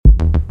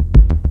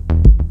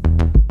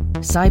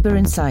Cyber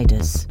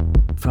Insiders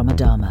from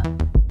Adama.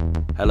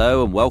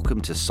 Hello and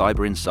welcome to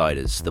Cyber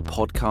Insiders, the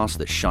podcast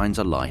that shines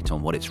a light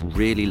on what it's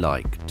really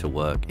like to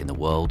work in the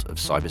world of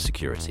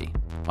cybersecurity.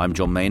 I'm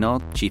John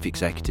Maynard, Chief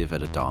Executive at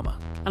Adama.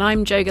 And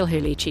I'm Jo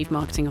Gilhooly, Chief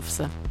Marketing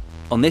Officer.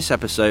 On this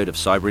episode of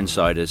Cyber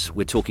Insiders,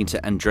 we're talking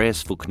to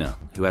Andreas Wuchner,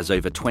 who has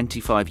over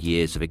 25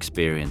 years of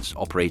experience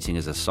operating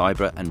as a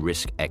cyber and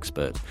risk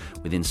expert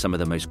within some of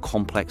the most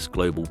complex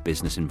global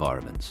business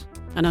environments.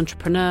 An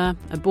entrepreneur,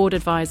 a board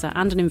advisor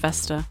and an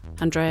investor,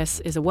 Andreas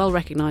is a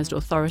well-recognised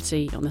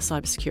authority on the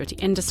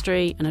cybersecurity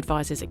industry and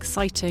advises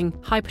exciting,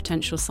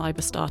 high-potential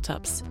cyber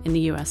startups in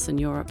the US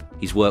and Europe.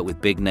 He's worked with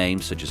big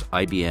names such as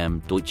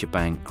IBM, Deutsche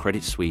Bank,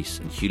 Credit Suisse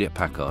and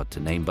Hewlett-Packard, to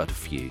name but a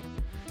few.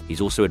 He's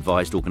also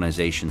advised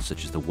organisations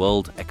such as the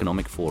World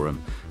Economic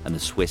Forum and the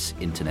Swiss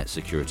Internet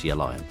Security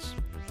Alliance.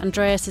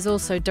 Andreas is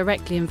also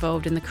directly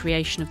involved in the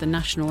creation of the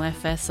National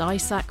FS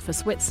ISAC for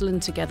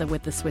Switzerland, together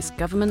with the Swiss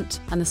government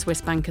and the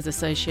Swiss Bankers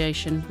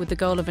Association, with the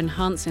goal of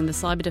enhancing the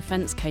cyber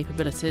defence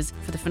capabilities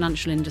for the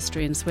financial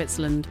industry in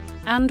Switzerland.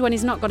 And when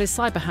he's not got his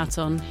cyber hat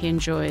on, he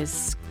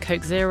enjoys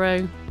Coke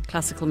Zero,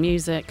 classical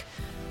music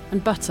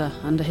and butter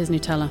under his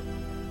Nutella.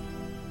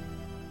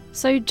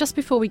 So just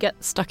before we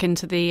get stuck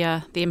into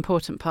the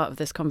important part of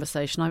this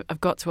conversation,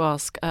 I've got to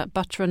ask,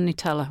 butter and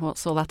Nutella,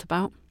 what's all that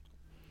about?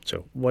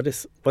 So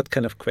what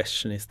kind of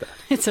question is that?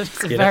 It's a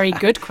very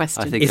good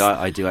question. I think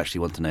I do actually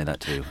want to know that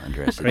too,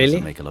 Andreas. It Really?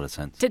 doesn't make a lot of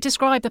sense.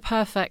 Describe the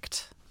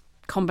perfect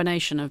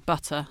combination of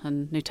butter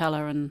and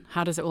Nutella, and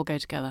how does it all go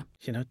together?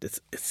 You know,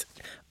 it's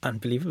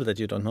unbelievable that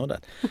you don't know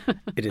that.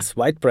 It is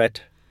white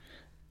bread,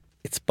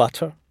 it's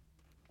butter,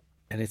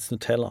 and it's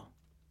Nutella.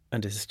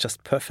 And this is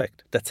just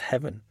perfect. That's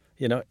heaven.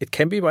 You know, it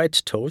can be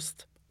white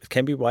toast, it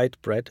can be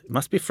white bread, it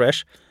must be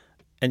fresh.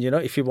 And, you know,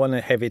 if you want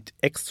to have it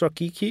extra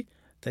geeky,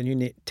 then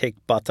you take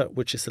butter,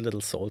 which is a little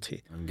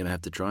salty. I'm going to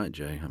have to try it,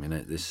 Joe. I mean,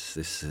 this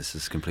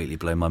has completely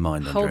blown my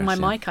mind, Andreas. Hold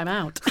my mic, I'm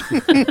out.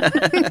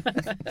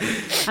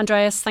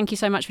 Andreas, thank you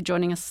so much for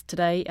joining us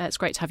today. It's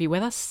great to have you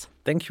with us.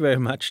 Thank you very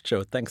much,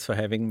 Joe. Thanks for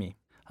having me.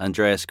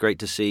 Andreas, great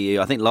to see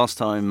you. I think last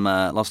time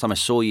I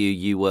saw you,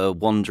 you were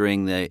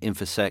wandering the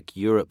InfoSec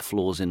Europe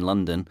floors in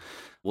London.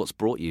 What's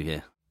brought you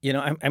here? You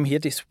know, I'm here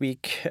this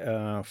week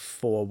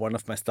for one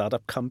of my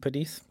startup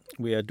companies.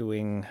 We are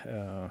doing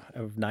a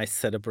nice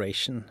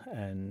celebration,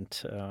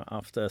 and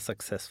after a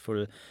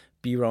successful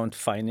B-round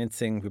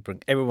financing, we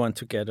bring everyone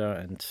together,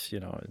 and,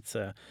 you know, it's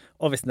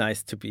always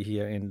nice to be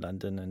here in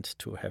London and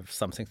to have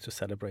something to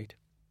celebrate.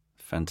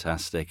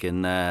 Fantastic.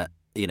 And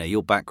you know,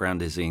 your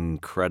background is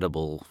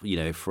incredible, you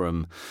know,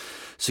 from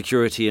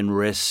security and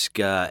risk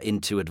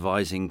into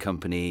advising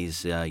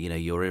companies. You know,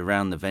 you're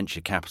around the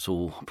venture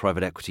capital,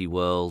 private equity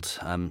world.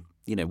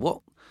 You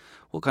know,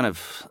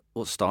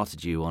 what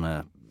started you on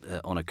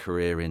a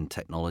career in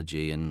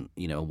technology, and,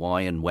 you know, why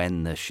and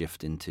when the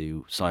shift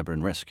into cyber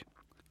and risk?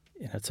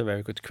 Yeah, that's a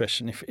very good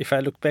question. If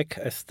I look back,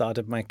 I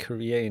started my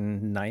career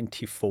in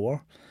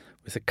 '94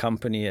 with a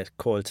company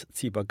called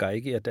Ciba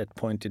at that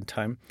point in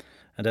time.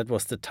 And that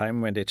was the time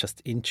when they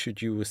just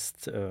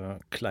introduced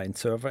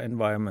client-server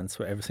environments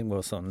where everything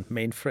was on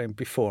mainframe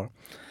before.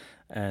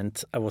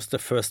 And I was the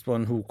first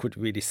one who could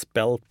really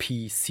spell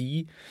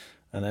PC.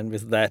 And then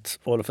with that,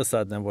 all of a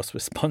sudden, I was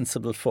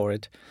responsible for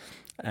it.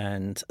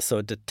 And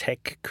so the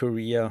tech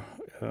career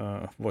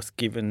was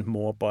given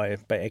more by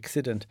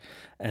accident.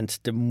 And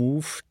the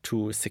move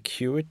to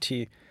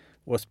security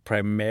was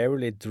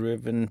primarily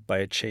driven by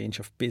a change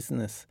of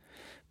business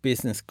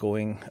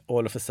going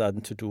all of a sudden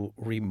to do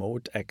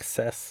remote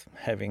access,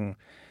 having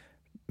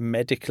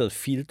medical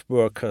field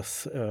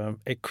workers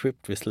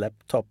equipped with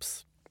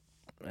laptops.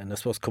 And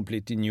this was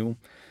completely new.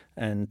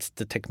 And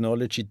the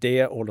technology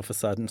there all of a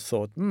sudden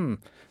thought,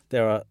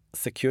 there are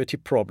security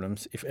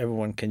problems if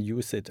everyone can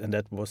use it. And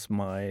that was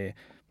my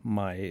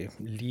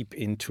leap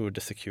into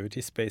the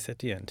security space at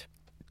the end.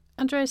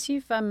 Andreas,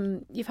 you've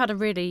had a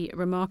really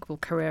remarkable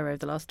career over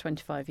the last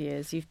 25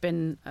 years. You've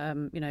been,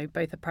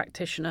 both a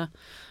practitioner,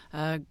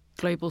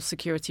 global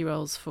security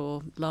roles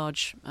for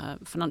large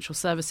financial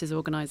services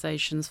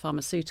organisations,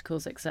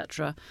 pharmaceuticals,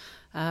 etc.,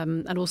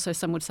 and also,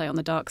 some would say, on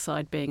the dark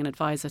side, being an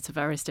advisor to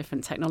various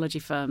different technology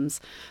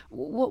firms.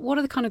 What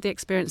are the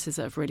experiences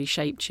that have really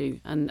shaped you,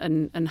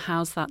 and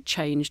how's that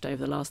changed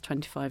over the last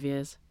 25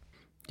 years?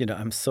 You know,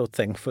 I'm so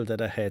thankful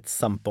that I had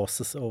some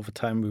bosses over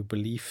time who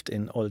believed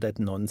in all that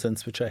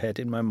nonsense which I had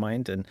in my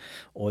mind and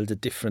all the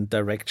different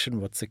direction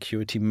what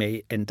security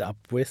may end up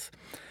with.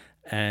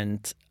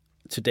 And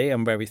today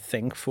I'm very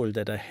thankful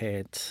that I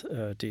had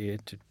the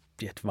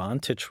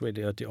advantage,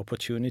 really, or the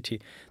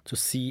opportunity to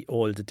see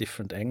all the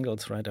different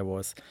angles, right? I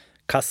was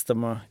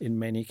customer in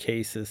many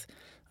cases.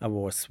 I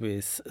was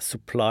with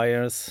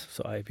suppliers,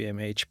 so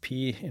IBM,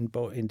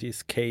 HP in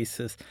these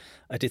cases.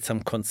 I did some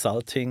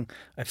consulting.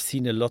 I've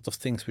seen a lot of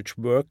things which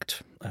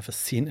worked. I've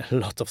seen a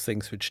lot of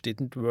things which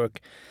didn't work.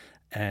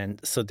 And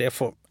so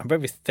therefore, I'm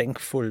very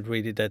thankful,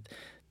 really, that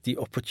the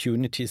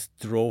opportunities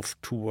drove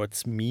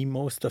towards me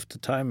most of the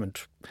time. And,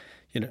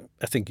 you know,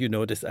 I think you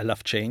know this, I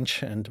love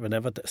change. And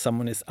whenever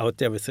someone is out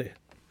there with a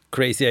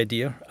crazy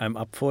idea. I'm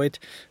up for it,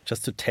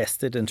 just to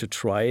test it and to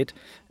try it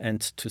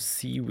and to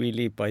see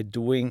really by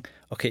doing,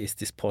 okay, is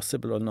this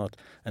possible or not?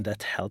 And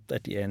that helped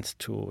at the end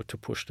to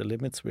push the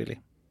limits, really.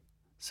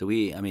 So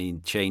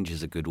change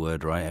is a good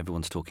word, right?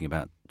 Everyone's talking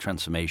about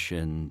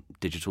transformation,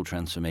 digital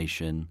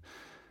transformation.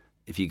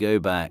 If you go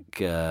back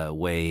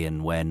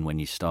when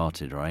you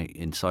started, right,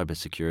 in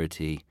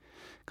cybersecurity,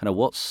 kind of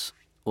what's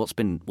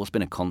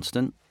been a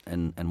constant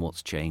and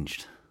what's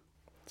changed?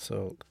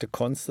 So the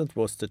constant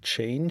was the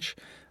change,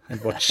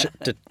 and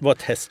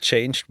what has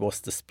changed was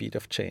the speed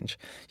of change.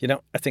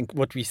 I think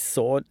what we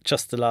saw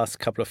just the last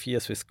couple of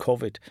years with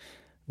COVID,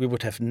 we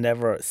would have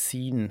never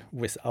seen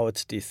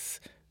without this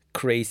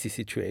crazy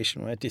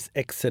situation, right? This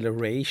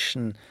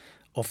acceleration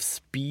of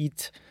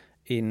speed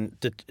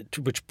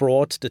which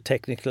brought the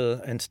technical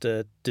and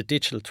the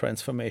digital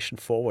transformation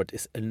forward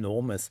is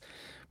enormous.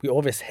 We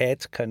always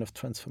had kind of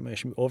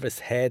transformation. We always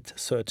had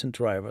certain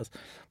drivers,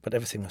 but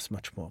everything was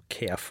much more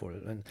careful.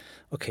 And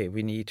okay,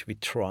 we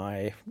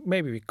try,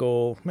 maybe we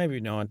go, maybe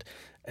not.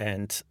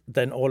 And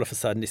then all of a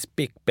sudden, this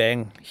big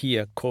bang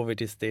here, COVID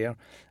is there,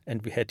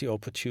 and we had the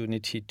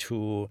opportunity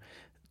to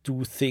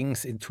do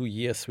things in 2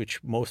 years,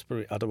 which most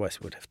probably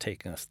otherwise would have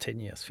taken us 10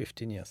 years,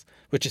 15 years,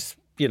 which is,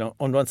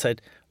 on one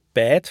side,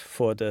 bad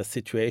for the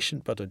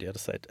situation, but on the other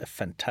side, a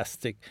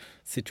fantastic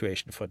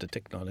situation for the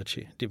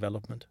technology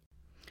development.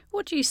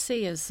 What do you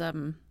see as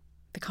the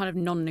kind of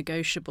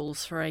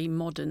non-negotiables for a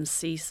modern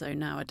CISO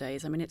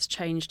nowadays? I mean, it's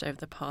changed over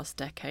the past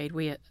decade.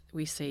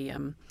 We see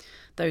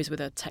those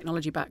with a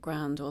technology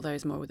background or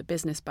those more with a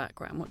business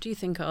background. What do you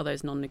think are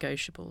those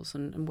non-negotiables,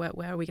 and where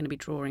are we going to be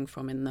drawing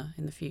from in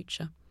the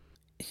future?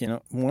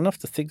 One of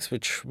the things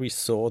which we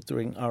saw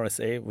during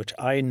RSA, which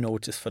I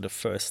noticed for the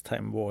first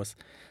time, was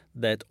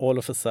that all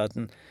of a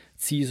sudden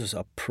CISOs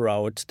are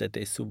proud that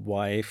they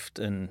survived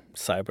a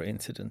cyber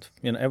incident.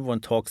 Everyone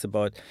talks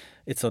about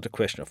it's not a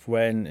question of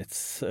when,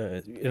 it's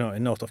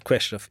not a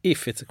question of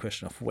if, it's a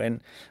question of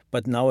when.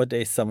 But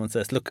nowadays someone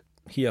says, look,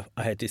 here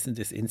I had this and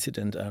this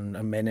incident and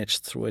I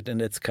managed through it.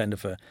 And it's kind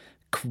of a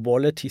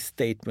quality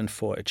statement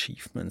for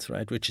achievements,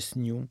 right, which is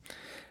new.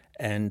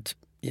 And,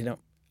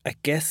 I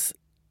guess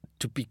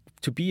to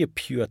be a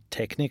pure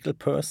technical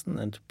person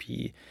and to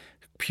be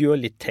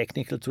purely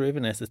technical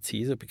driven as a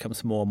CISO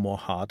becomes more and more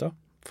harder,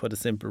 for the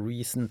simple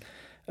reason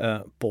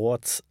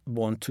boards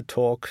want to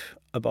talk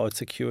about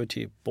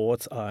security.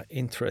 Boards are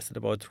interested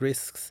about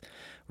risks,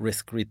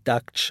 risk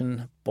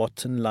reduction,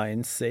 bottom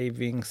line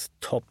savings,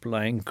 top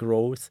line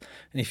growth.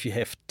 And if you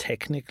have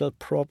technical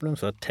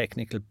problems or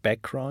technical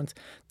backgrounds,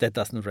 that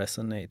doesn't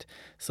resonate.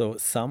 So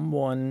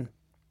someone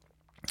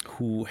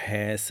who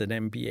has an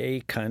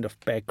MBA kind of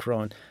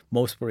background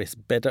most probably is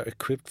better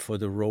equipped for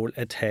the role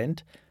at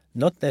hand.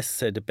 Not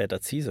necessarily the better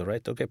CISO,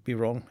 right? Don't get me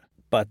wrong.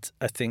 But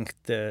I think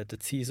the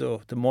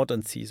CISO, the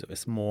modern CISO,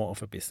 is more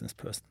of a business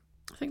person.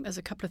 I think there's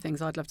a couple of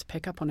things I'd love to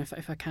pick up on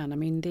if I can. I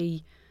mean,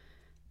 the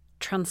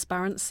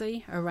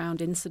transparency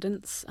around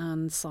incidents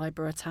and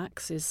cyber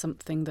attacks is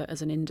something that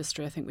as an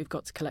industry I think we've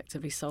got to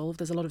collectively solve.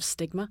 There's a lot of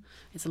stigma.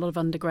 It's a lot of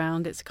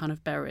underground. It's kind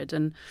of buried.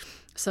 And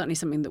certainly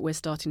something that we're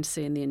starting to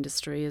see in the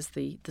industry is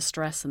the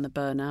stress and the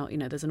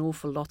burnout. There's an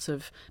awful lot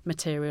of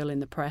material in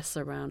the press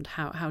around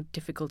how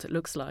difficult it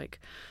looks like.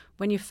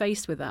 When you're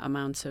faced with that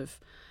amount of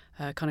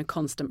kind of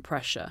constant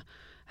pressure,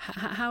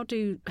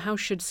 how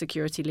should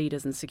security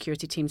leaders and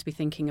security teams be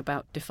thinking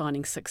about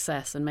defining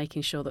success and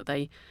making sure that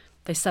they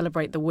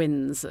celebrate the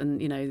wins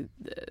and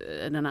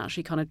then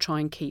actually kind of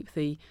try and keep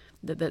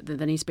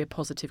there needs to be a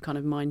positive kind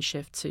of mind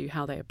shift to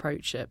how they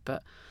approach it.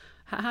 But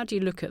how do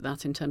you look at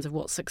that in terms of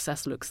what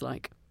success looks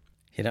like?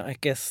 I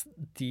guess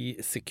the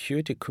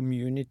security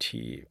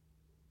community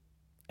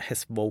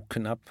has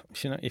woken up.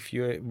 If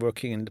you're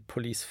working in the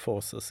police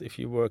forces, if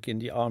you work in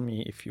the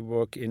army, if you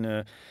work in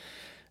a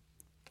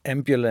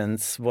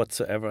ambulance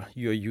whatsoever,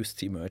 you're used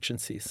to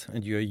emergencies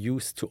and you're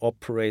used to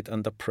operate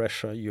under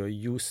pressure. You're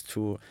used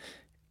to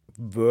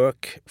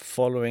work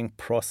following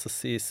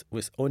processes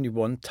with only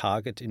one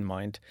target in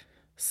mind: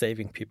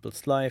 saving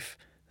people's life,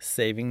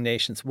 saving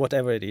nations,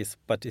 whatever it is.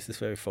 But this is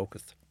very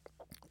focused.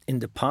 In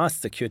the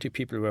past, security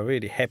people were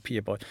really happy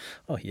about,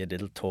 here a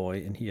little toy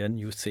and here a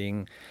new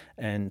thing.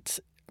 And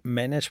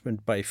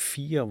management by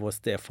fear was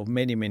there for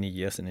many, many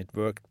years, and it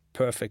worked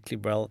perfectly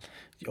well.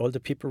 All the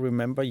people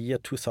remember year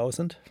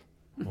 2000?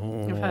 I've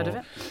heard of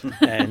it.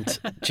 And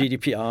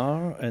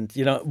GDPR and,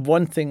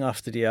 one thing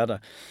after the other.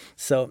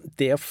 So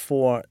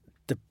therefore,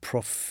 the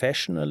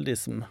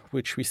professionalism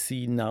which we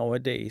see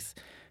nowadays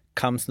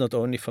comes not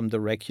only from the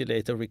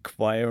regulator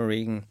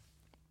requiring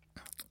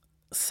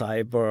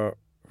cyber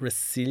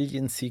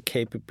resiliency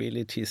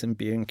capabilities and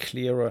being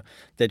clearer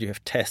that you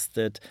have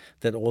tested,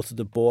 that also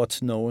the board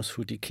knows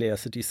who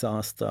declares a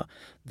disaster,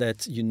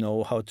 that you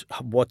know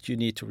what you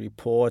need to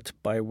report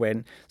by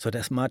when. So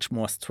there's much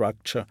more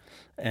structure.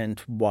 And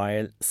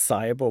while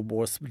cyber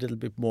was a little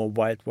bit more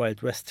wild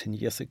west 10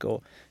 years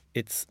ago,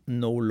 it's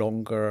no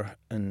longer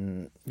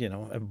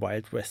a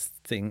Wild West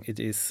thing. It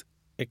is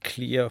a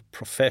clear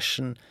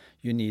profession,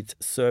 you need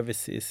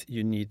services,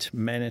 you need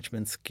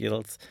management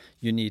skills,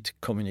 you need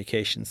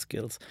communication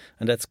skills.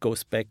 And that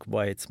goes back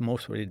why it's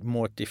mostly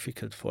more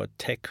difficult for a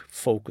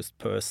tech-focused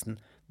person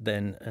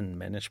than a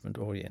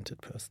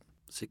management-oriented person.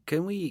 So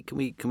can we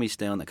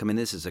stay on that? I mean,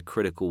 this is a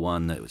critical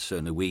one that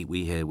certainly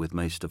we hear with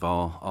most of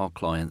our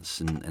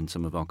clients and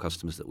some of our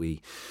customers that we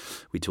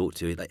talk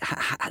to. Like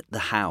the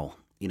how,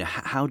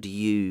 how do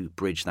you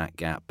bridge that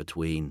gap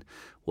between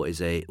what has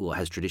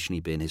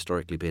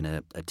historically been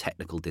a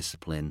technical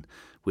discipline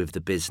with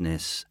the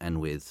business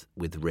and with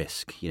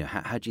risk?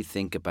 How do you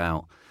think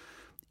about?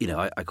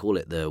 I call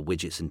it the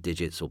widgets and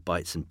digits or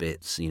bytes and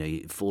bits.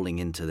 Falling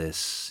into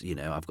this.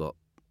 I've got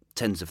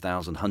tens of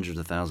thousands, hundreds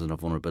of thousands of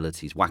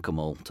vulnerabilities,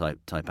 whack-a-mole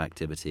type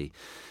activity.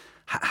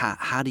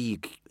 How do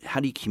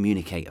you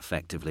communicate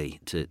effectively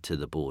to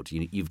the board?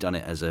 You've done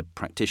it as a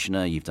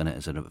practitioner, you've done it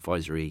as an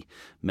advisory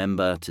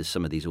member to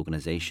some of these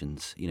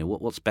organizations.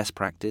 What's best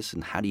practice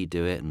and how do you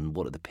do it and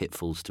what are the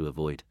pitfalls to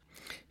avoid?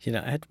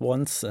 I had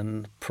once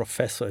a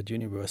professor at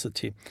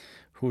university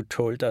who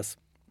told us,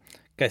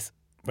 guys,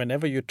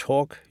 whenever you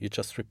talk, you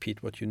just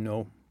repeat what you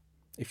know.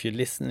 If you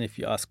listen, if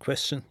you ask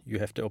questions, you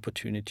have the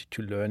opportunity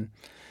to learn.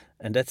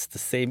 And that's the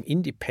same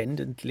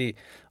independently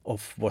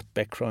of what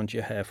background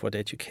you have, what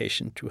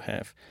education you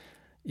have.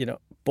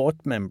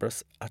 Board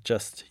members are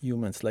just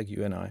humans like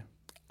you and I.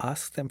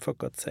 Ask them, for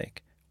God's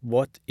sake,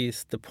 what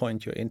is the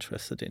point you're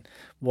interested in?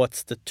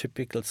 What's the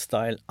typical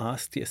style?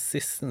 Ask the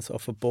assistants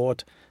of a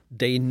board.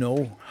 They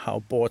know how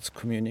boards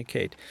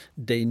communicate.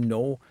 They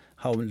know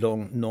how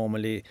long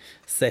normally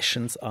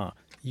sessions are.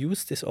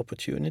 Use this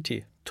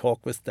opportunity.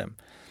 Talk with them.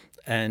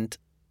 And,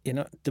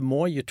 the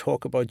more you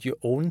talk about your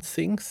own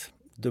things,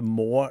 the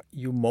more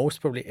you most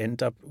probably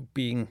end up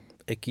being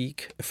a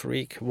geek, a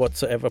freak,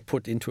 whatsoever,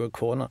 put into a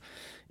corner.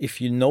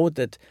 If you know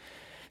that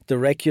the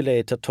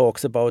regulator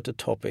talks about a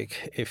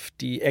topic, if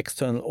the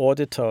external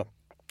auditor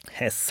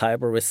has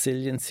cyber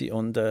resiliency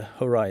on the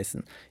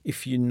horizon,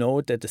 if you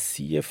know that the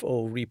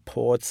CFO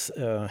reports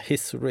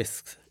his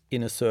risks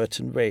in a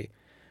certain way,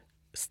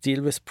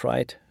 steal with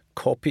pride.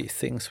 Copy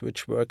things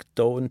which work.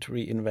 Don't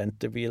reinvent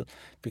the wheel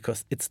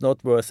because it's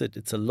not worth it.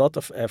 It's a lot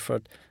of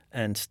effort,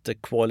 and the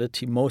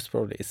quality most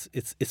probably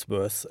is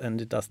worse,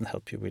 and it doesn't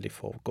help you really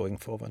for going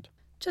forward.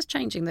 Just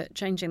changing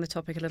the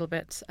topic a little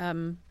bit.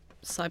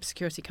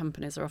 Cybersecurity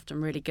companies are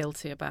often really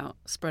guilty about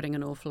spreading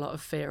an awful lot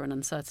of fear and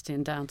uncertainty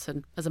and doubt.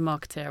 And as a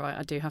marketeer,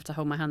 I do have to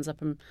hold my hands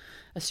up and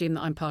assume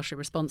that I'm partially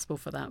responsible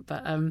for that.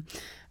 But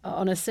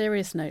on a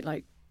serious note,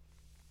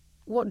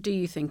 what do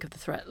you think of the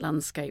threat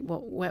landscape?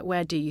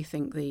 Where do you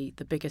think the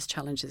biggest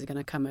challenges are going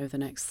to come over the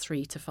next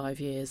 3 to 5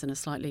 years in a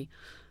slightly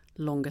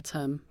longer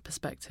term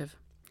perspective?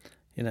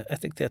 I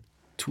think there are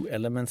two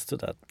elements to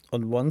that.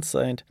 On one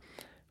side,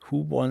 who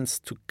wants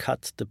to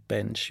cut the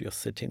bench you're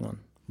sitting on?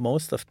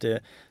 Most of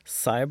the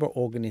cyber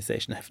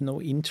organizations have no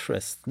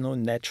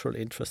natural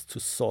interest to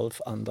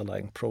solve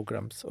underlying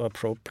programs or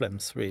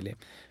problems, really,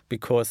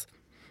 because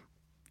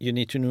you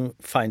need to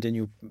find a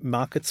new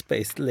market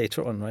space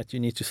later on, right? You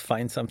need to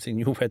find something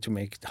new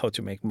how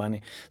to make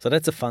money. So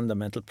that's a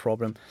fundamental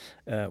problem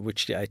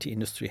which the IT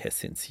industry has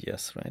since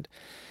years, right?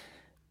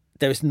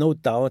 There is no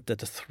doubt that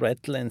the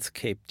threat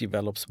landscape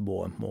develops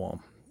more and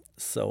more.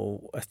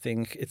 So I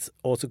think it's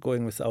also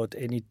going without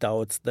any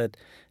doubts that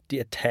the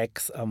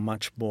attacks are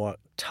much more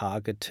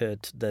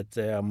targeted, that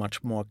they are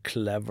much more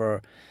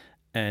clever,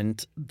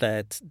 and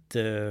that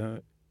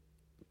the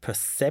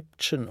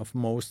perception of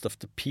most of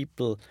the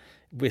people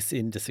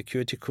within the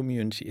security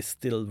community is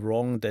still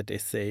wrong, that they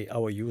say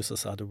our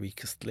users are the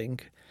weakest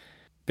link.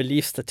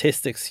 Believe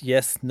statistics,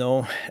 yes,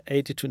 no,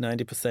 80 to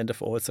 90%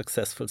 of all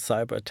successful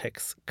cyber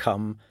attacks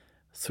come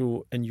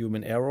through a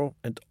human error,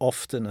 and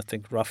often, I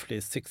think roughly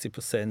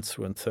 60%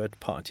 through a third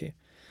party.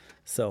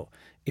 So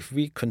if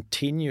we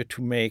continue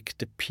to make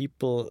the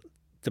people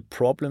the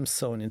problem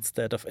zone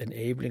instead of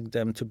enabling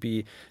them to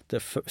be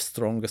the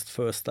strongest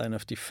first line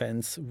of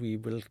defense, we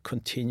will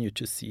continue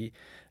to see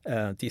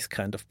these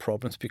kind of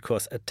problems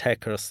because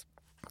attackers,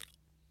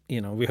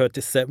 we heard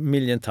this a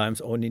million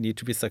times, only need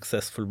to be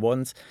successful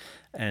once.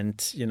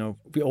 And,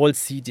 we all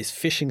see these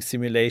phishing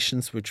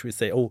simulations, which we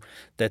say, oh,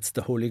 that's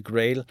the holy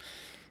grail.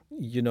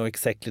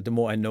 Exactly, the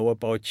more I know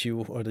about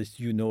you or that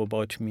you know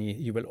about me,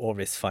 you will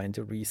always find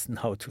a reason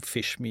how to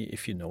phish me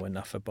if you know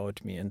enough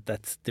about me. And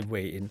that's the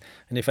way in.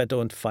 And if I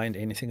don't find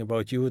anything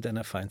about you, then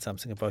I find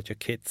something about your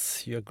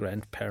kids, your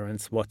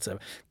grandparents, whatsoever.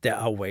 There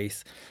are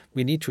ways.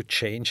 We need to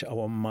change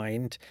our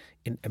mind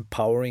in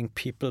empowering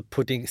people,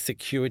 putting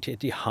security at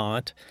the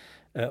heart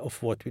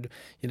of what we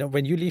do.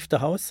 When you leave the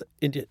house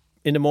in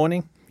the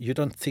morning, you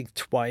don't think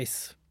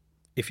twice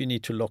if you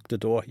need to lock the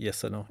door,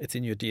 yes or no. It's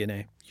in your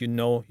DNA.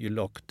 You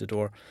lock the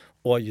door,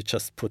 or you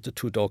just put the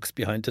 2 dogs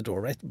behind the door,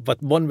 right?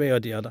 But one way or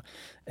the other.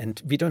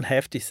 And we don't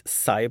have this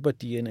cyber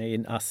DNA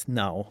in us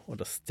now, or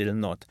still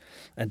not.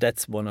 And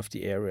that's one of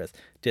the areas.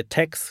 The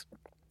attacks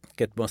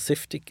get more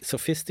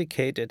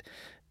sophisticated.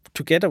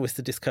 Together with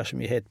the discussion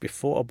we had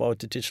before about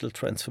the digital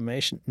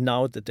transformation,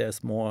 now that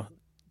there's more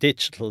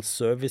digital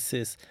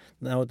services,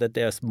 now that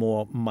there's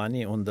more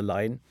money on the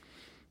line,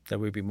 there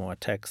will be more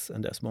attacks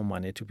and there's more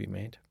money to be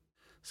made.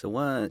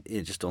 So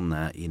just on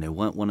that,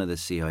 one of the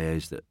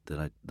CIOs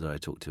that I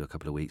talked to a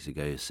couple of weeks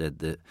ago said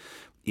that,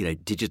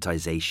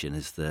 digitization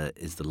is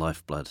the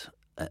lifeblood,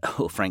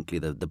 or frankly,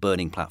 the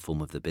burning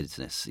platform of the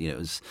business.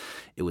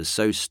 It was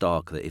so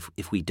stark that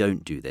if we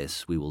don't do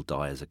this, we will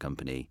die as a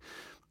company,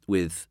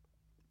 with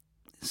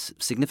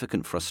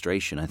significant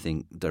frustration, I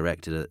think,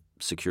 directed at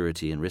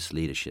security and risk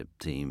leadership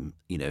team.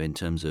 In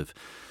terms of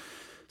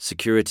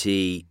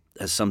security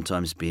has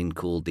sometimes been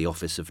called the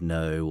office of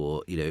no,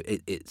 or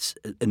it's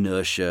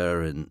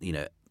inertia, and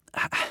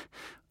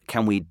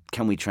can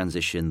we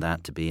transition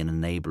that to be an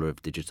enabler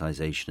of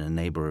digitization, an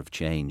enabler of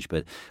change?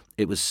 But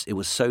it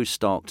was so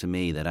stark to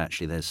me that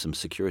actually there's some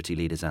security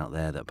leaders out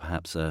there that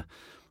perhaps are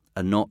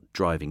not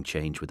driving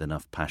change with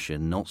enough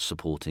passion, not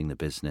supporting the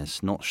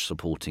business, not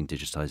supporting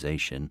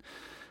digitization.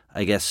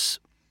 I guess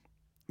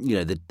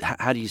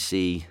how do you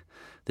see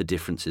the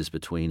differences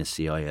between a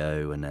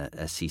CIO and a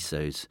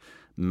CISO's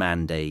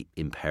mandate,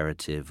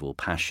 imperative, or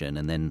passion,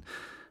 and then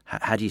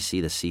how do you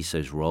see the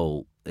CISO's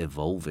role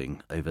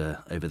evolving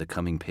over the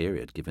coming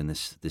period, given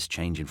this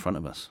change in front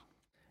of us?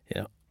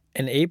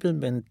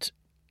 Enablement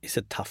is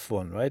a tough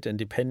one, right? And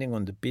depending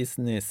on the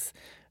business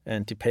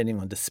and depending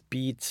on the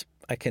speed,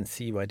 I can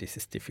see why this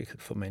is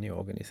difficult for many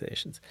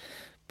organizations.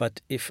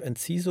 But if a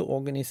CISO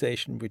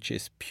organization, which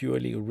is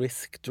purely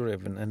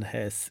risk-driven and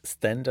has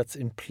standards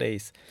in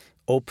place,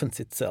 opens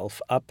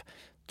itself up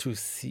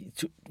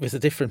with a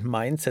different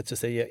mindset to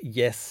say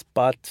yes,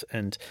 but,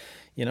 and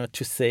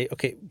to say,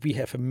 okay, we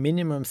have a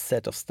minimum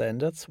set of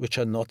standards which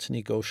are not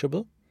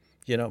negotiable.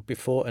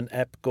 Before an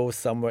app goes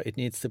somewhere, it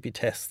needs to be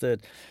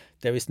tested.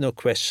 There is no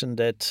question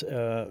that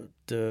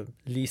the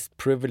least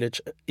privilege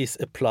is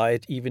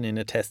applied even in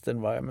a test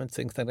environment,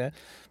 things like that.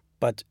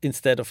 But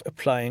instead of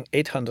applying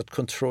 800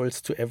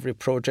 controls to every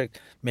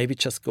project, maybe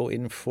just go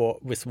in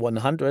with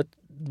 100,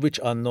 which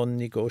are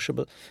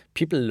non-negotiable.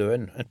 People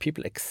learn and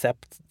people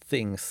accept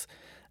things.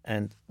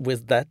 And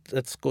with that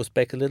goes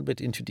back a little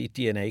bit into the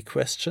DNA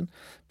question,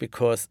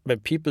 because when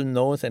people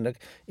know that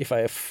if I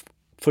have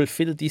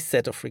fulfill this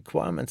set of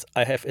requirements,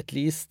 I have at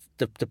least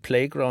the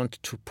playground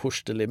to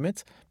push the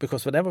limits,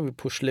 because whenever we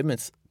push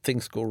limits,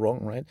 things go wrong,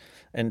 right?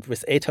 And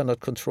with 800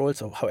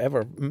 controls or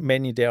however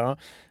many there are,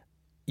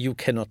 you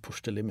cannot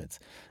push the limits.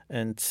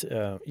 And,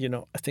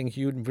 I think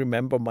you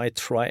remember my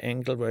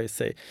triangle where I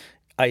say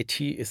IT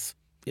is,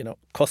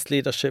 cost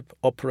leadership,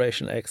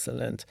 operational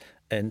excellence,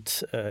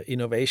 and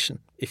innovation.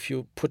 If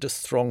you put a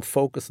strong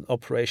focus on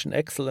operation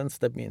excellence,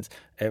 that means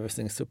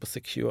everything is super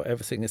secure,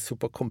 everything is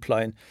super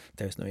compliant.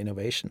 There's no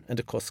innovation, and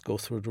the costs go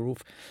through the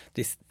roof.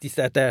 These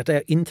are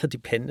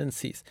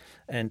interdependencies,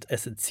 and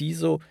as a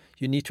CISO,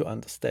 you need to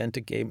understand the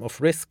game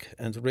of risk,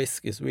 and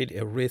risk is really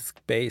a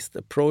risk-based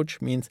approach.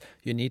 Means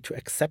you need to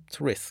accept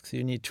risks.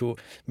 You need to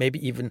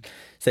maybe even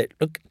say,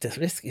 look, the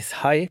risk is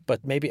high,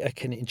 but maybe I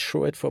can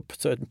insure it for a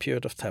certain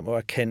period of time, or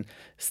I can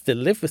still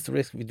live with the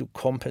risk. We do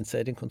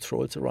compensating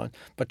controls around,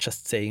 but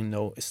just saying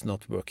no is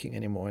not working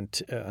anymore.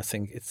 And I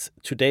think it's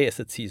today as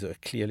a CISO a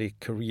clearly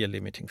career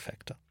limiting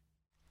factor.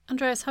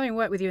 Andreas, having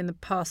worked with you in the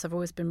past, I've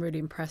always been really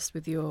impressed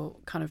with your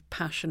kind of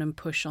passion and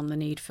push on the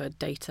need for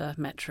data,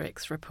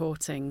 metrics,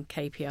 reporting,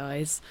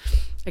 KPIs.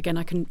 Again,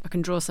 I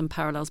can draw some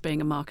parallels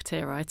being a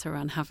marketeer, right,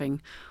 around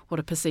having what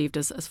are perceived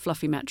as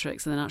fluffy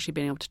metrics and then actually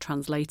being able to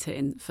translate it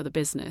in for the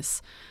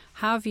business.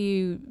 How have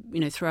you,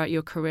 throughout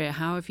your career,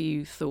 how have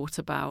you thought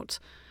about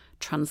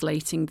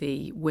translating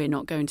the we're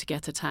not going to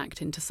get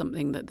attacked into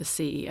something that the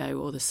CEO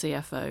or the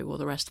CFO or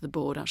the rest of the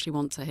board actually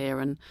want to hear,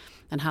 and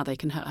how they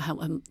can help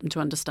them to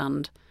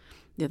understand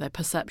their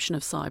perception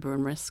of cyber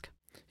and risk?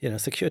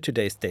 Security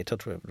today is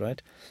data-driven,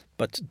 right?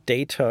 But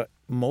data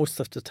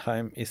most of the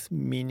time is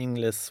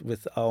meaningless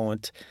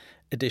without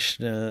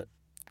additional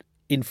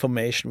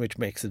information which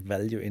makes it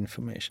value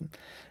information.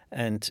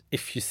 And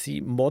if you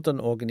see modern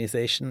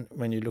organization,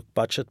 when you look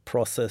budget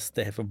process,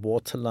 they have a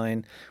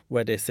waterline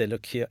where they say,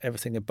 look here,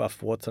 everything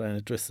above waterline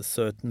addresses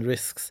certain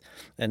risks.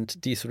 And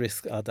these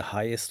risks are the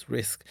highest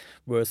risk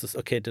versus,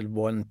 okay, the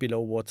one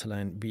below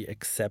waterline we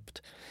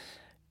accept.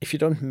 If you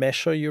don't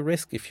measure your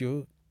risk, if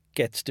you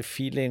get the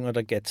feeling or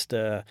get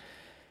the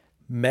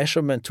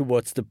measurement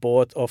towards the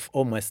board of,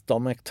 oh, my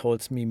stomach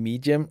tells me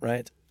medium,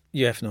 right?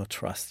 You have no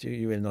trust.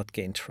 You will not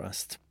gain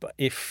trust. But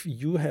if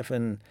you have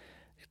a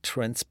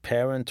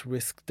transparent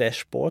risk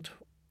dashboard,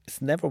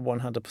 it's never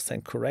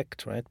 100%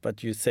 correct, right?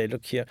 But you say,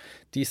 look here,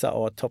 these are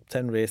our top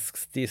 10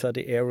 risks. These are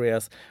the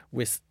areas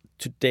with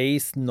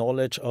today's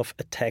knowledge of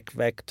attack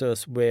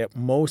vectors where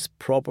most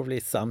probably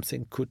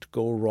something could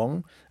go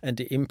wrong and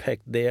the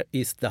impact there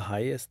is the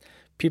highest.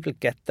 People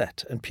get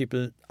that and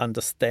people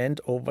understand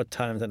over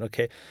time that,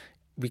 okay,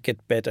 we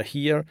get better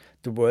here.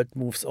 The world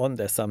moves on.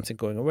 There's something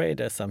going away.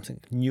 There's something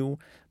new.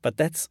 But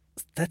that's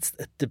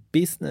the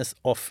business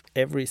of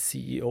every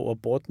CEO or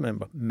board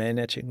member,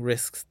 managing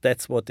risks.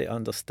 That's what they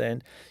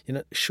understand.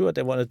 Sure,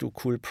 they want to do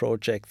cool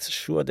projects.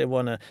 Sure, they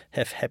want to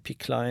have happy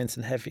clients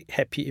and have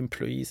happy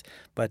employees.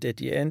 But at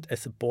the end,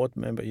 as a board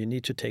member, you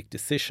need to take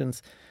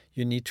decisions.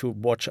 You need to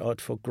watch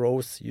out for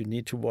growth. You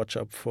need to watch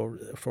out for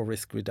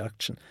risk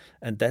reduction.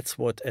 And that's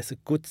what, as a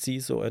good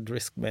CISO and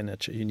risk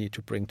manager, you need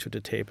to bring to the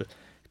table.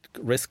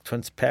 Risk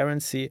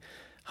transparency,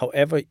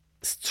 however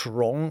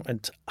strong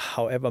and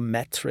however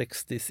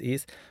matrix this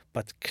is,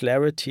 but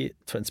clarity,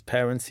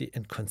 transparency,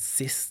 and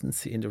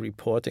consistency in the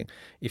reporting.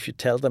 If you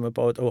tell them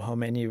about, how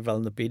many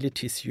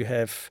vulnerabilities you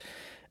have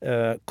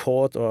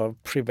caught or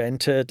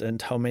prevented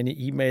and how many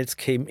emails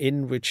came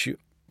in, which you,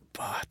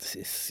 this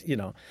is,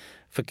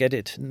 forget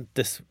it.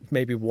 This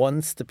maybe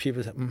once the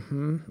people say,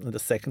 and the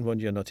second one,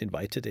 you're not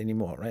invited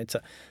anymore, right?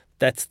 So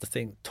that's the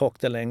thing. Talk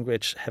the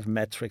language, have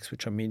metrics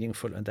which are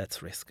meaningful, and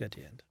that's risk at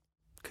the end.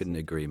 Couldn't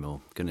agree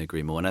more.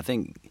 And I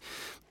think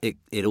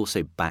it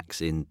also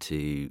backs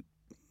into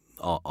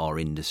our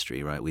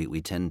industry, right?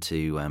 We tend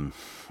to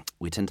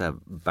have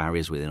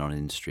barriers within our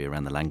industry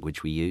around the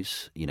language we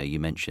use. You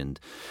mentioned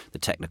the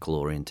technical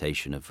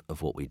orientation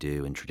of what we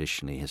do, and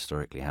traditionally,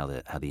 historically, how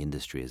the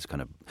industry has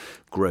kind of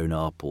grown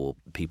up, or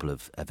people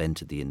have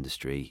entered the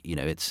industry.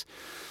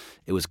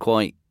 It was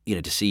quite,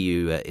 to see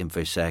you at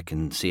InfoSec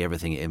and see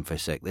everything at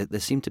InfoSec. There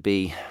seemed to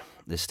be.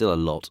 There's still a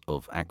lot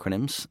of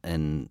acronyms,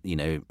 and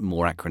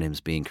more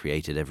acronyms being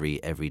created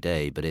every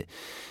day. But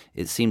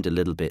it seemed a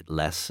little bit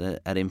less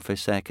at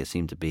InfoSec. It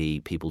seemed to be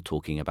people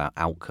talking about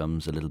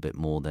outcomes a little bit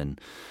more than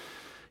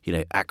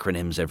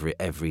acronyms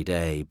every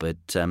day.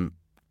 But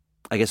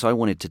I guess I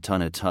wanted to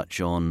kind of touch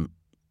on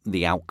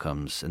the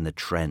outcomes and the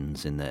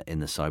trends in the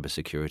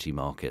cybersecurity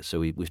market.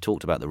 So we've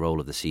talked about the role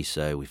of the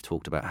CISO. We've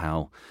talked about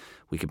how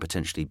we can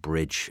potentially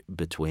bridge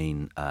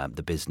between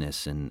the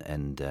business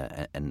and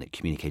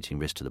communicating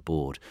risk to the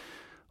board.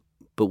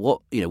 But what,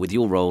 with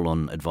your role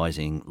on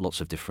advising lots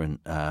of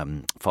different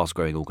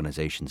fast-growing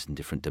organizations in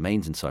different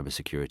domains in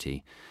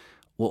cybersecurity,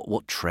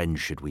 what trends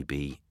should we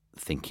be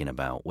thinking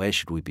about? Where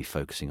should we be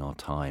focusing our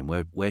time?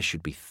 Where should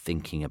we be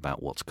thinking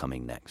about what's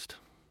coming next?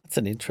 That's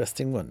an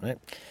interesting one, right?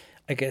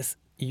 I guess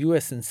you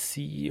as a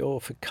CEO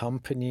of a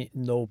company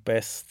know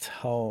best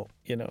how,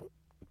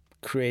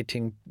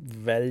 creating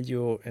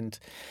value and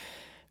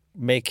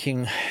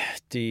making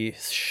the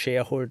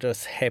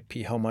shareholders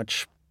happy, how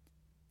much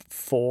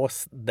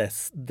force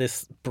this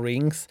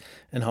brings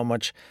and how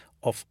much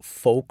of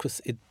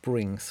focus it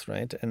brings,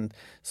 right? And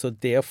so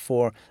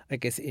therefore, I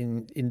guess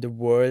in the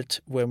world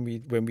when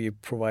we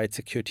provide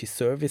security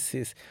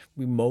services,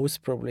 we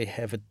most probably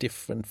have a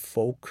different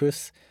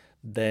focus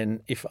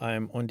than if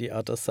I'm on the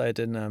other side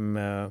and I'm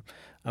a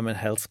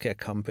healthcare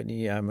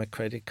company, I'm a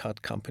credit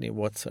card company,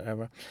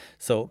 whatsoever.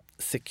 So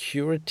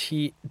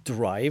security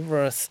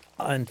drivers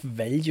and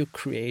value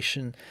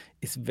creation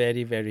is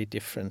very, very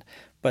different.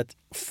 But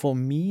for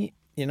me,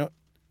 to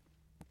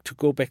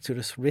go back to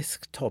this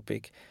risk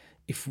topic,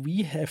 if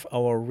we have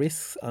our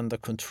risks under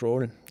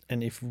control,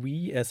 and if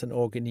we as an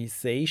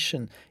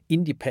organization,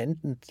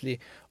 independently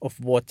of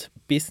what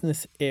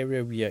business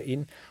area we are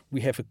in,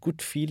 we have a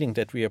good feeling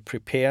that we are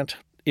prepared.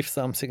 If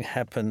something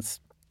happens,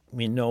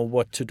 we know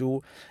what to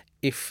do.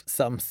 If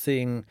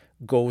something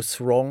goes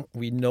wrong,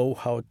 we know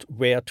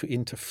where to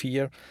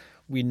interfere.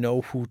 We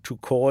know who to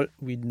call.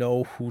 We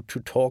know who to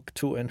talk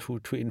to and who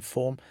to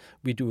inform.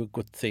 We do a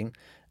good thing.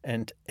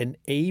 And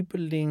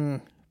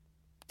enabling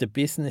the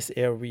business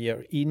area we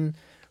are in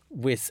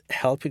with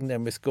helping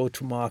them with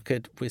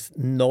go-to-market, with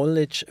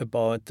knowledge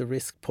about the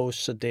risk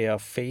posture they are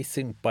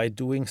facing by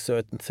doing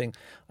certain things,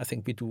 I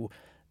think we do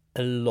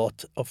a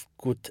lot of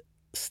good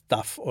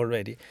stuff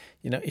already.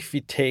 If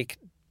we take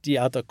the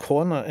other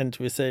corner and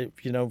we say,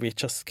 we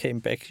just came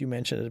back, you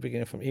mentioned at the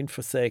beginning from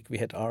InfoSec, we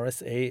had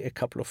RSA a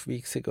couple of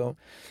weeks ago.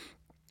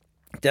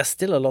 There's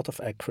still a lot of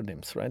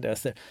acronyms, right?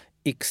 There's the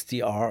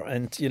XDR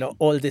and,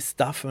 all this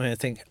stuff. And I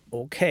think,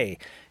 okay,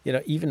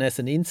 even as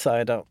an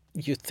insider,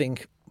 you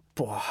think,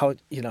 how,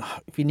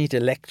 we need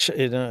a lecture,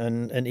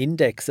 an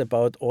index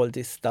about all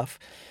this stuff.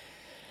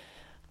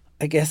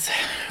 I guess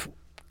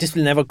this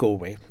will never go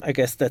away. I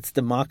guess that's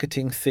the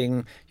marketing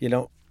thing,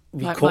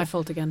 my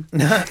fault again.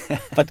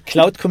 But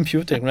cloud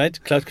computing,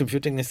 right? Cloud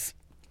computing is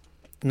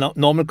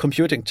normal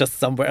computing, just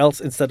somewhere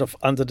else. Instead of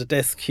under the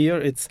desk here,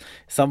 it's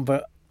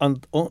somewhere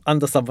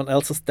under someone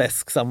else's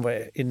desk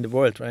somewhere in the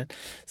world, right?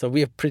 So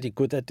we are pretty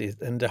good at this,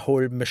 and the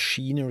whole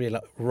machinery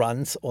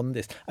runs on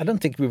this. I don't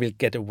think we will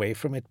get away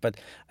from it, but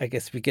I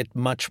guess we get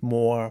much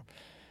more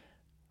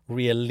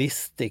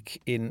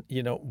realistic in,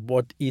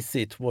 what is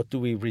it? What do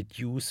we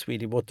reduce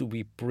really? What do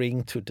we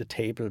bring to the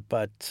table?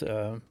 But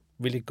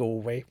will it go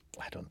away?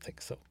 I don't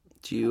think so.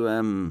 Do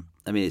you,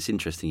 it's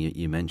interesting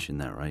you mentioned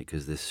that, right?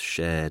 Because this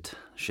shared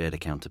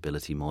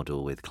accountability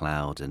model with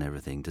cloud and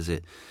everything, does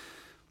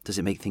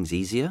it make things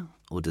easier,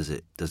 or does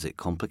it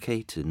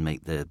complicate and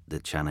make the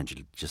challenge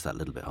just that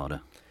little bit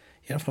harder?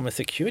 From a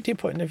security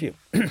point of view,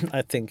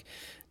 I think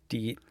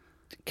the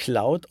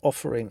cloud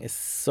offering is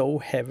so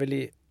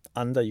heavily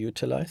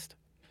underutilized.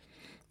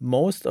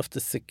 Most of the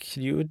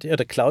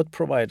the cloud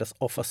providers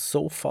offer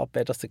so far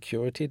better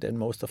security than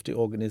most of the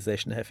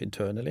organization have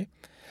internally.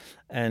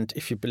 And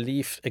if you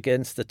believe,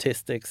 again,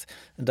 statistics,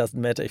 it doesn't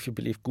matter if you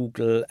believe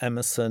Google,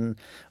 Amazon,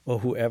 or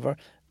whoever,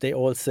 they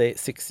all say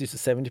 60 to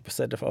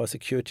 70% of our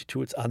security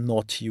tools are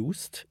not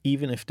used,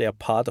 even if they are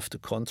part of the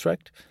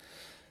contract.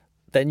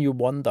 Then you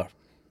wonder.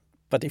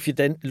 But if you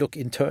then look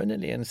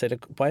internally and say,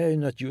 look, why are you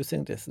not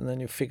using this? And then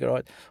you figure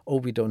out, oh,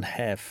 we don't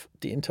have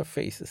the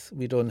interfaces.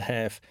 We don't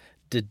have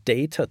the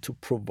data to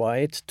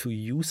provide to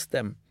use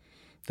them.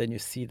 Then you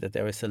see that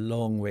there is a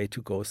long way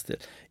to go still.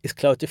 Is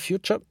cloud the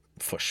future?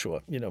 For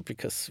sure,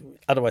 because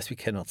otherwise we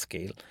cannot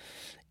scale.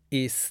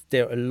 Is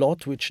there a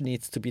lot which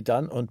needs to be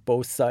done on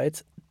both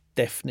sides?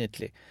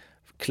 Definitely.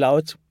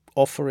 Cloud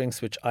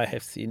offerings, which I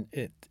have seen,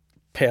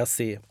 per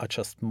se are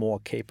just more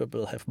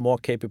capable, have more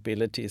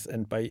capabilities.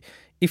 And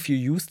if you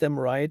use them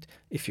right,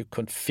 if you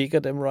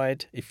configure them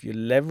right, if you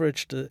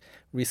leverage the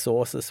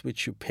resources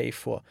which you pay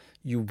for,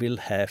 you will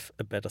have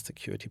a better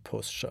security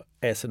posture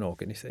as an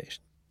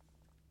organization.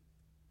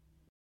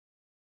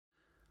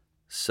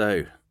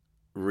 So,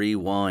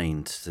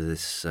 rewind to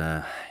this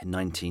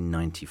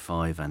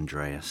 1995,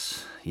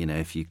 Andreas.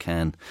 If you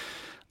can.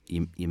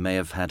 You may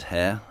have had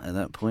hair at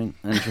that point,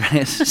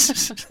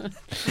 Andreas.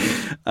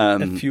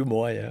 A few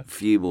more, yeah.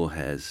 Few more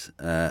hairs.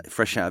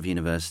 Fresh out of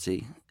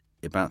university,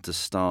 about to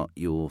start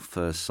your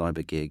first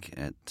cyber gig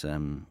at,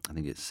 I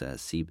think it's the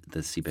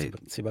CIBA.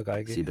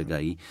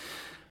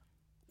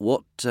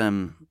 What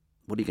are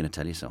you going to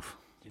tell yourself?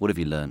 What have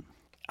you learned?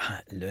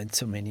 I learned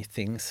so many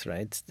things,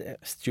 right?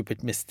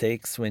 Stupid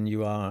mistakes when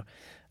you are,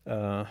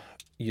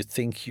 you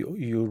think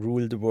you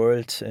rule the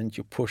world and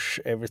you push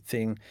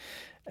everything.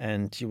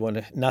 And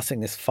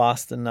nothing is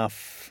fast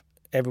enough.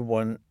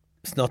 Everyone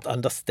is not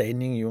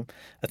understanding you.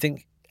 I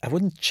think I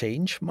wouldn't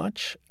change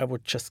much. I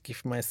would just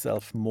give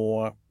myself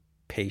more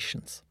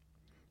patience.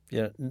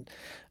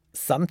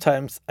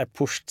 Sometimes I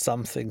pushed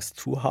some things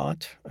too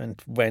hard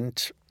and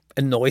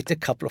annoyed a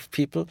couple of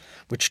people,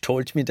 which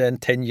told me then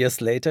 10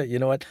 years later, you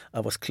know what,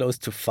 I was close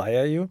to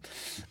fire you.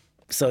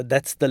 So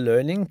that's the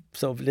learning.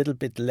 So a little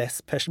bit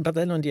less passion. But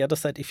then on the other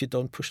side, if you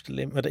don't push the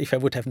limit, if I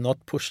would have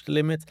not pushed the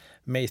limit,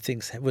 many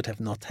things would have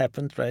not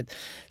happened, right?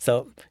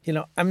 So,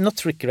 I'm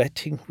not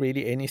regretting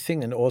really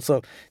anything. And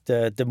also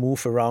the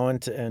move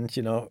around and,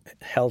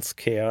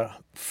 healthcare,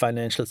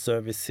 financial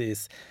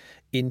services,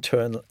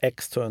 internal,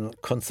 external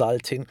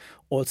consulting,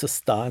 also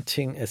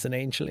starting as an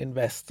angel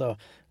investor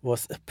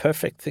was a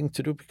perfect thing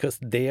to do, because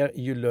there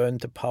you learn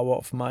the power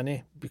of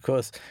money.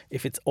 Because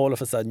if it's all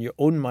of a sudden your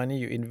own money,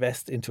 you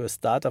invest into a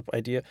startup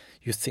idea,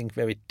 you think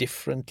very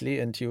differently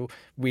and you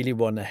really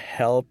want to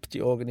help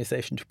the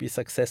organization to be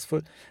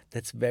successful.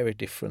 That's very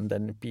different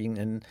than being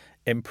an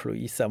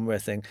employee somewhere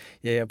saying,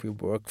 yeah, we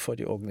work for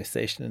the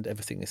organization and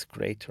everything is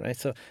great, right?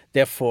 So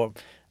therefore,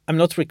 I'm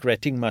not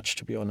regretting much,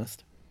 to be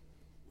honest.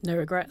 No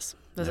regrets.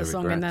 There's a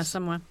song in there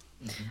somewhere.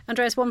 Mm-hmm.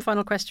 Andreas, one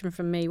final question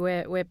from me.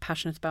 We're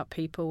passionate about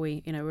people.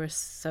 We're a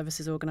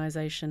services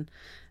organisation.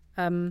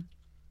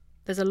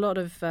 There's a lot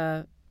of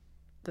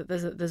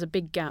there's a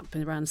big gap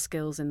around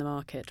skills in the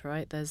market,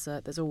 right? There's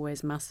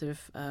always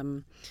massive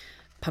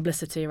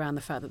publicity around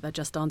the fact that there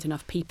just aren't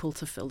enough people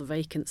to fill the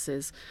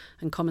vacancies,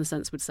 and common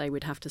sense would say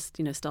we'd have to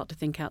start to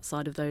think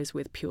outside of those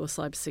with pure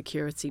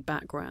cybersecurity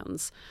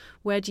backgrounds.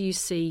 Where do you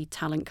see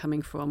talent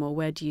coming from, or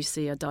where do you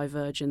see a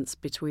divergence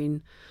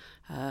between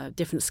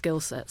different skill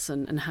sets,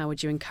 and how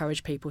would you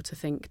encourage people to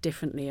think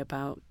differently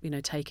about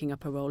taking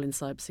up a role in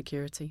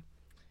cybersecurity?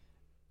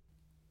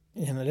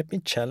 Let me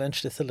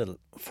challenge this a little.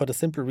 For the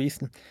simple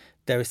reason,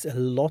 there is a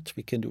lot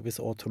we can do with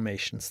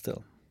automation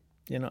still.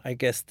 I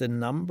guess the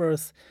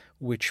numbers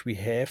which we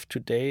have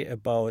today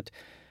about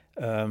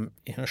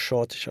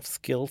shortage of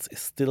skills is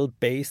still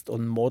based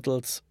on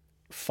models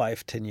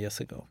 5-10 years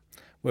ago,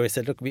 where we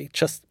said, look, we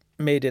just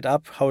made it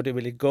up, how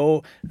will it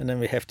go? And then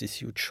we have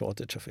this huge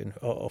shortage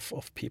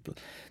of people.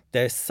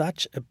 There's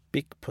such a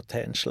big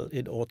potential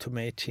in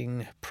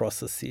automating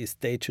processes,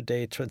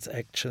 day-to-day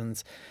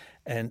transactions,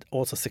 and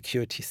also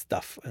security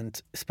stuff.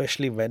 And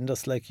especially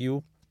vendors like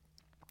you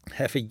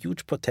have a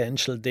huge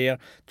potential there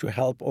to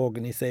help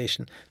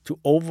organizations to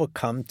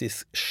overcome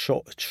this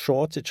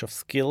shortage of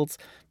skills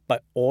by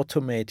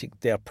automating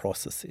their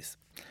processes.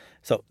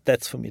 So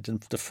that's for me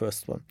the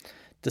first one.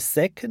 The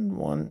second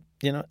one,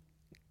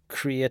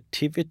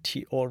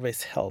 creativity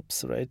always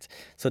helps, right?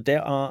 So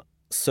there are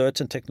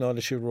certain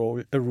technology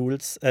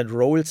rules and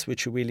roles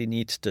which you really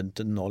need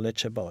the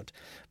knowledge about.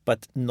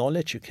 But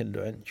knowledge you can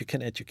learn. You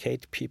can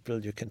educate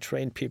people, you can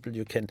train people,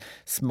 you can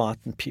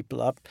smarten people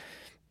up.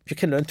 You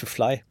can learn to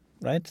fly,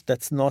 right?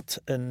 That's not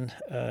an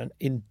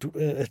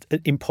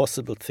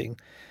impossible thing.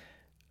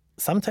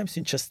 Sometimes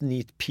you just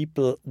need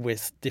people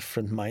with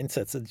different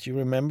mindsets. And you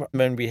remember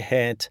when we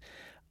had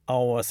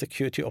our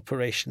security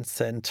operations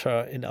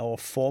center in our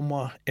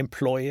former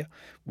employer,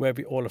 where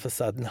we all of a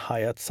sudden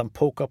hired some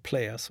poker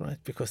players, right?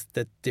 Because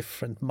the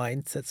different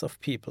mindsets of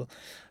people.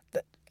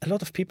 A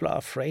lot of people are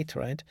afraid,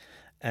 right?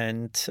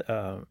 and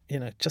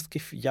just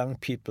give young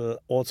people,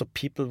 also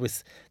people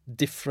with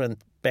different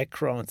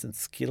backgrounds and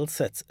skill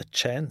sets, a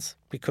chance.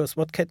 Because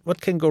what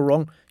can go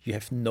wrong? You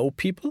have no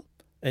people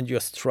and you're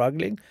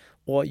struggling,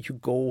 or you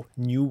go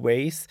new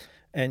ways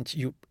and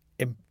you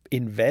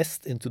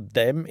invest into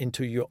them,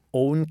 into your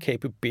own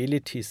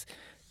capabilities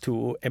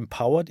to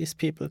empower these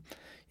people.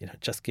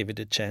 Just give it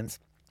a chance.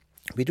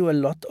 We do a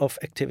lot of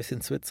activities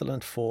in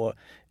Switzerland for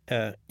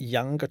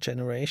younger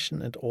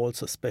generation, and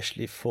also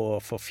especially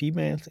for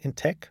females in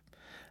tech.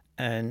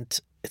 And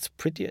it's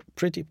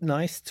pretty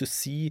nice to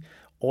see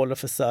all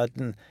of a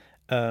sudden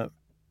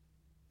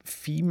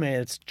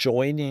females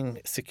joining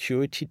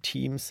security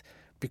teams,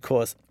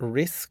 because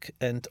risk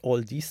and all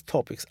these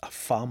topics are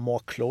far more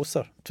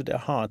closer to their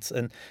hearts.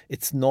 And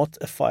it's not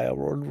a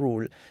firewall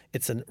rule.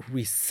 It's a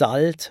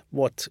result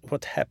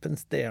what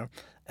happens there.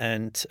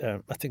 And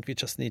I think we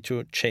just need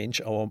to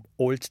change our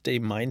old day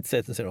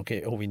mindset and say,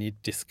 okay, we need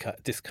this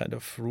kind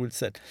of rule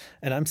set.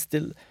 And I'm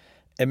still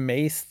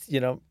amazed.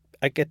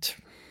 I get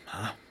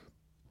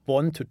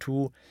 1 to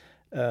 2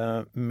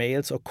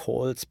 mails or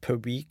calls per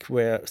week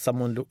where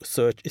someone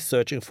is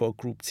searching for a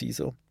group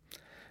CISO.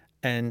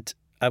 And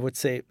I would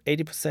say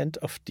 80%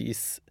 of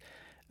these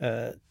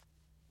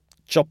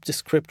job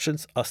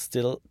descriptions are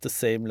still the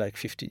same like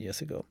 15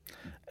 years ago.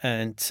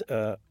 And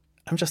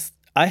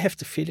I have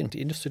the feeling the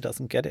industry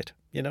doesn't get it.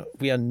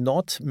 We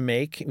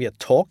are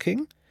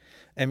talking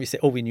and we say,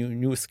 we need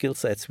new skill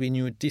sets. We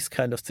need this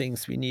kind of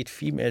things. We need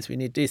females. We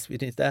need this. We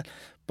need that.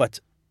 But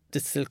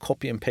it's still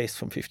copy and paste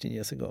from 15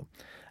 years ago.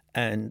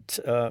 And,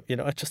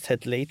 I just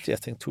had lately, I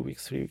think 2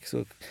 weeks, 3 weeks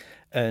ago,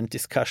 a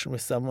discussion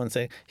with someone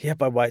saying,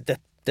 but why that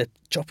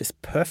job is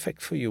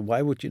perfect for you.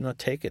 Why would you not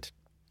take it?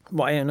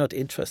 Why are you not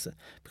interested?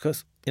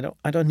 Because,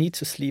 I don't need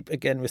to sleep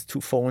again with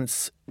 2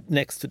 phones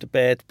next to the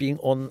bed, being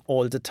on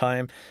all the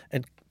time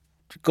and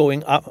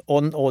going up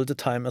on all the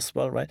time as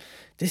well, right?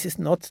 This is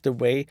not the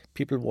way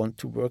people want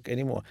to work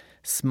anymore.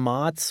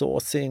 Smart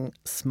sourcing,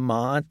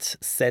 smart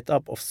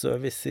setup of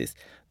services,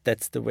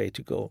 that's the way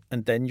to go.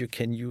 And then you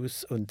can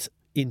use and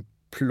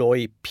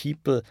employ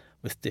people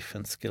with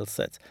different skill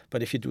sets.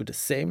 But if you do the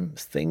same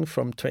thing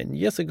from 20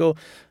 years ago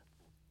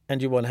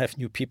and you want to have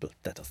new people,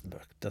 that doesn't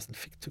work, doesn't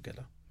fit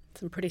together.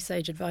 Some pretty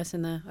sage advice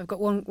in there. I've got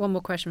one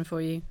more question for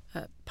you.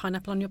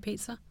 Pineapple on your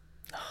pizza?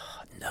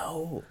 Oh,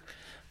 no.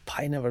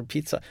 Pineapple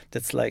pizza.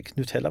 That's like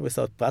Nutella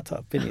without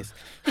butter. Binnies.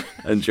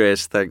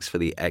 Andreas, thanks for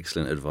the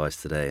excellent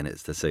advice today. And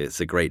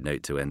it's a great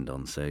note to end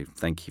on. So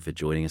thank you for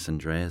joining us,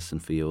 Andreas,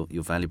 and for your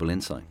valuable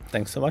insight.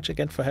 Thanks so much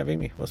again for having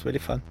me. It was really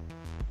fun.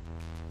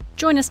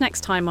 Join us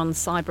next time on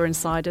Cyber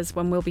Insiders,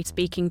 when we'll be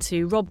speaking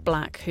to Rob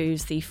Black,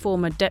 who's the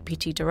former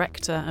Deputy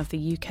Director of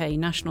the UK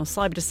National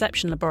Cyber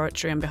Deception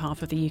Laboratory on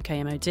behalf of the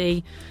UK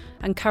MOD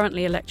and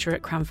currently a lecturer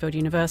at Cranfield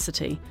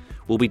University.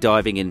 We'll be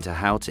diving into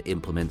how to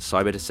implement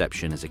cyber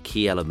deception as a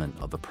key element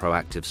of a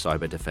proactive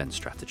cyber defence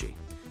strategy.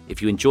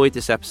 If you enjoyed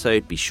this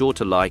episode, be sure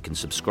to like and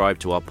subscribe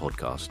to our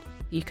podcast.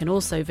 You can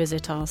also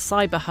visit our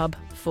Cyber Hub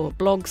for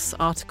blogs,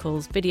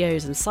 articles,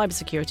 videos and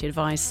cybersecurity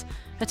advice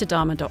at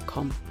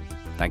adama.com.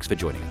 Thanks for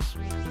joining us.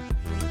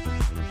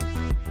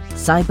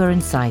 Cyber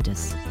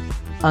Insiders.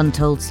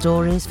 Untold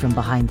stories from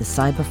behind the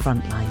cyber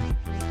frontline.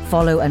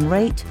 Follow and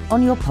rate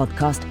on your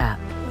podcast app.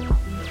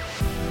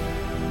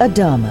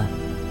 Adama.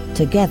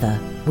 Together,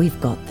 we've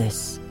got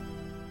this.